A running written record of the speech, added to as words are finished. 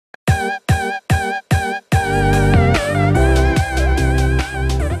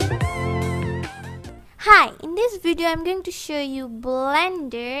video I'm going to show you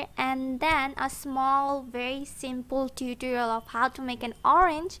Blender and then a small very simple tutorial of how to make an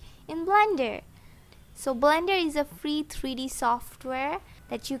orange in Blender. So Blender is a free 3D software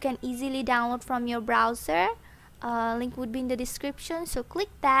that you can easily download from your browser. Link would be in the description, so click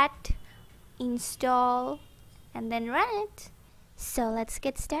that, install, and then run it. So let's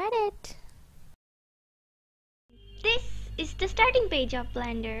get started. This is the starting page of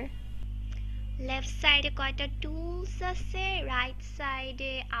Blender. Left side কয়টা tools আছে, right side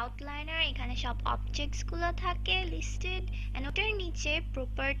outliner, এখানে সব objects গুলো থাকে listed, and ওটার নিচে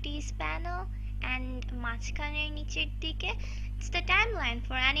properties panel, and মাঝখানের নিচের দিকে it's the timeline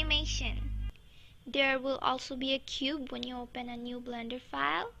for animation. There will also be a cube when you open a new Blender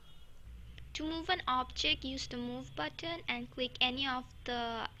file. To move an object, use the move button and click any of the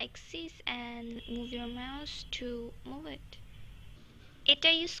axes and move your mouse to move it. এটা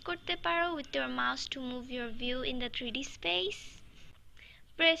use করতে পারো with your mouse to move your view in the 3D space.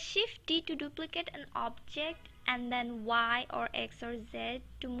 Press Shift+D to duplicate an object and then Y or X or Z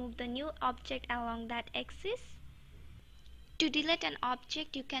to move the new object along that axis. To delete an object,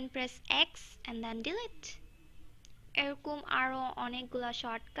 you can press X and then delete. এরকম আরো অনেকগুলা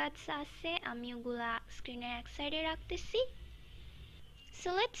shortcuts আছে, আমি ওগুলা স্ক্রিনের এক সাইডে রাখতেছি. So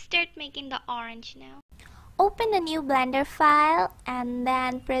let's start making the orange now. Open a new Blender file and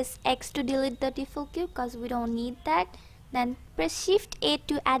then press X to delete the default cube because we don't need that. Then press Shift+A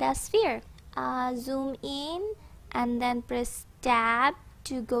to add a sphere. Zoom in and then press Tab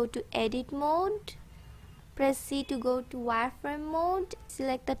to go to edit mode. Press C to go to wireframe mode.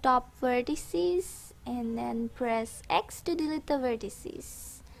 Select the top vertices and then press X to delete the vertices.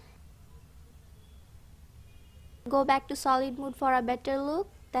 Go back to solid mode for a better look.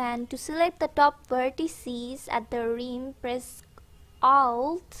 Then to select the top vertices at the rim, press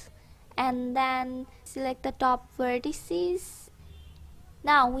Alt and then select the top vertices.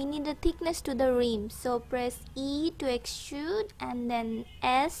 Now we need a thickness to the rim, so press E to extrude and then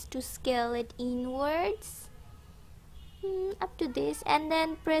S to scale it inwards up to this, and then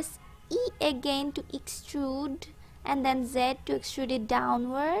press E again to extrude and then Z to extrude it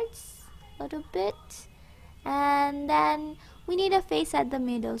downwards a little bit. And then we need a face at the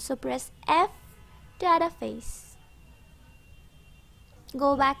middle, so press F to add a face. Go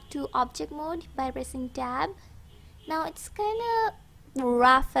back to object mode by pressing Tab. Now it's kinda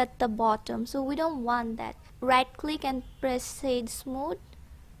rough at the bottom, so we don't want that. Right click and press Shade Smooth,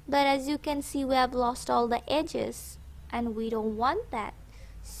 but as you can see we have lost all the edges and we don't want that.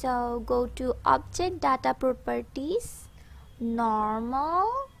 So go to Object Data Properties, Normal,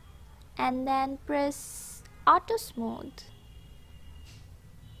 and then press Auto Smooth.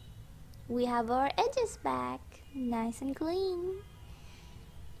 We have our edges back, nice and clean.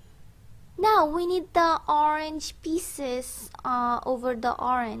 Now we need the orange pieces over the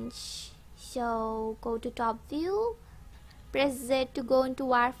orange. So go to top view, press Z to go into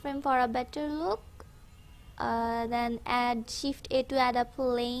wireframe for a better look. Then add Shift+A to add a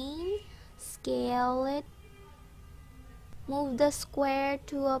plane, scale it, move the square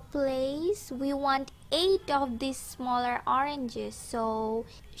to a place. We want 8 of these smaller oranges, so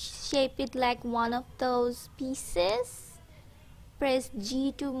shape it like one of those pieces. Press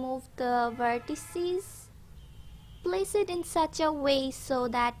G to move the vertices. Place it in such a way so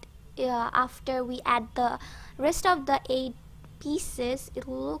that after we add the rest of the 8 pieces, it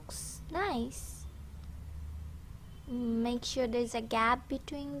looks nice. Make sure there's a gap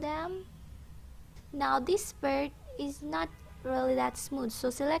between them. Now this part is not really that smooth, so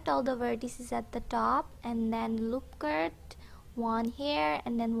select all the vertices at the top and then loop cut one here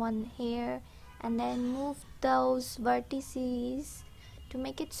and then one here, and then move those vertices to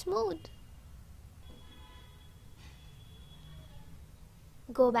make it smooth.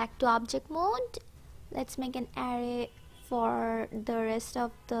 Go back to object mode. Let's make an array for the rest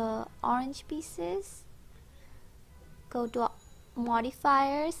of the orange pieces. Go to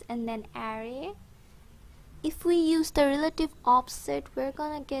modifiers and then array. If we use the relative offset, we're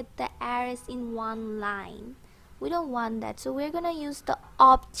gonna get the arrays in one line. We don't want that, so we're gonna use the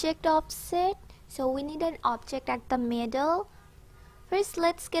object offset. So we need an object at the middle. First,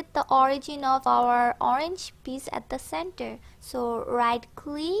 let's get the origin of our orange piece at the center. So right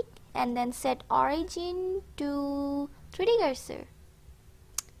click and then set origin to 3D cursor.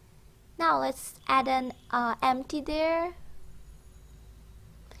 Now let's add an empty there.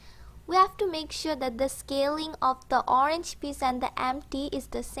 We have to make sure that the scaling of the orange piece and the empty is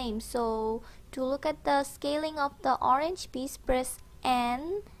the same. So to look at the scaling of the orange piece, press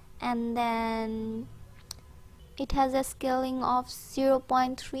N and then it has a scaling of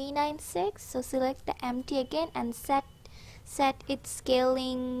 0.396, so select the empty again and set its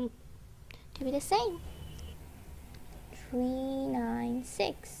scaling to be the same,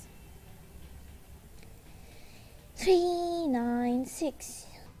 396.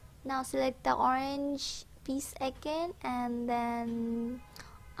 Now select the orange piece again, and then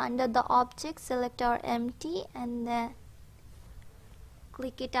under the object select our empty and then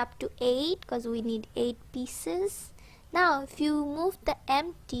click it up to 8 because we need 8 pieces. Now if you move the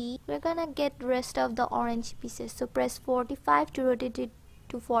empty, we're gonna get the rest of the orange pieces, so press 45 to rotate it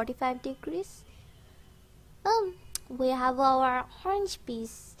to 45 degrees. We have our orange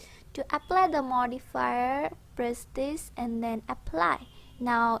piece. To apply the modifier, press this and then apply.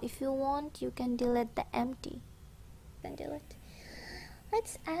 Now if you want, you can delete the empty. Then delete.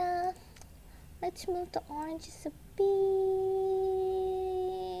 Let's move the oranges a bit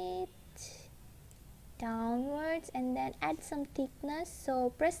downwards and then add some thickness.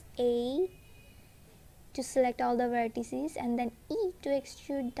 So press A to select all the vertices and then E to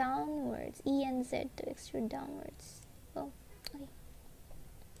extrude downwards. E and Z to extrude downwards. Oh, okay.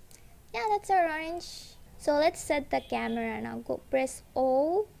 Yeah, that's our orange. So let's set the camera now. Go press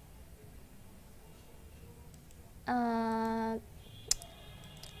O.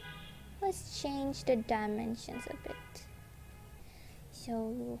 Let's change the dimensions a bit.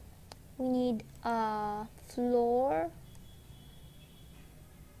 So we need a floor,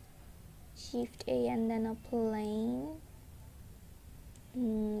 Shift+A and then a plane.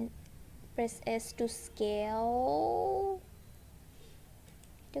 Press S to scale.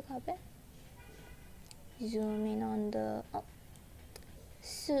 Zoom in on the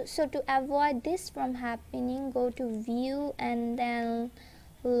so to avoid this from happening, go to view and then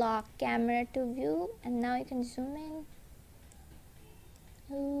lock camera to view, and now you can zoom in.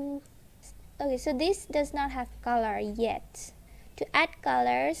 Okay, so this does not have color yet. To add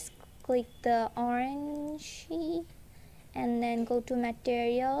colors, click the orange and then go to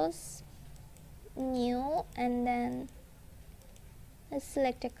materials, new, and then let's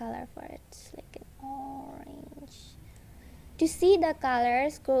select a color for it, like an orange. To see the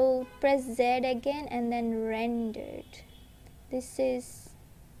colors, go press Z again and then rendered. This is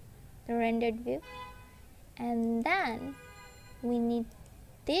the rendered view, and then we need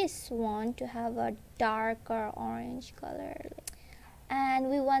this one to have a darker orange color, and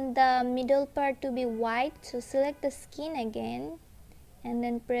we want the middle part to be white, so select the skin again and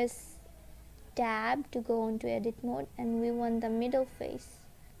then press tab to go into edit mode, and we want the middle face.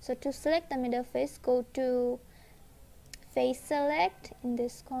 So to select the middle face, go to face select in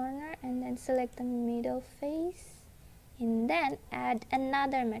this corner and then select the middle face and then add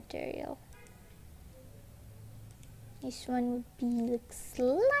another material. This one would be like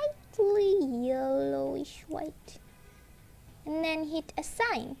slightly yellowish white, and then hit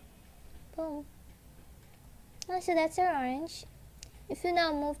assign. Boom. So that's our orange. If you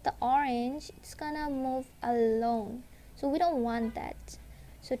now move the orange, it's gonna move alone, so we don't want that.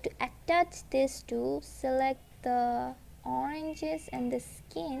 So to attach this to, select the oranges and the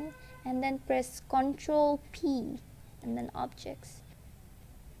skin and then press Ctrl+P and then objects.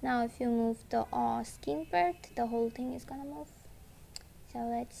 Now if you move the skin part, the whole thing is gonna move. So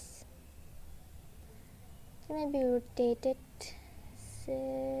let's maybe rotate it.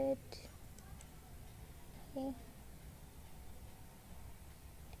 Set. Okay.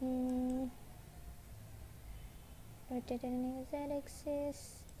 Rotate it in the Z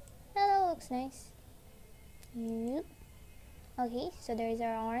axis. Now that looks nice. Yep. Okay, so there is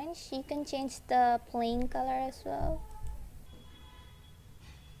our orange. You can change the plain color as well.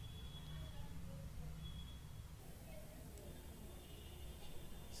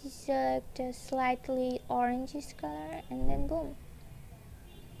 Select a slightly orangish color and then boom.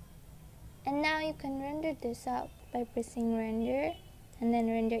 And now you can render this out by pressing render and then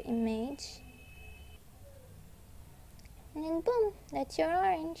render image. And then boom, that's your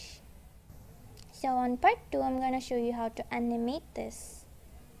orange. So on part 2, I'm gonna show you how to animate this.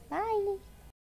 Bye!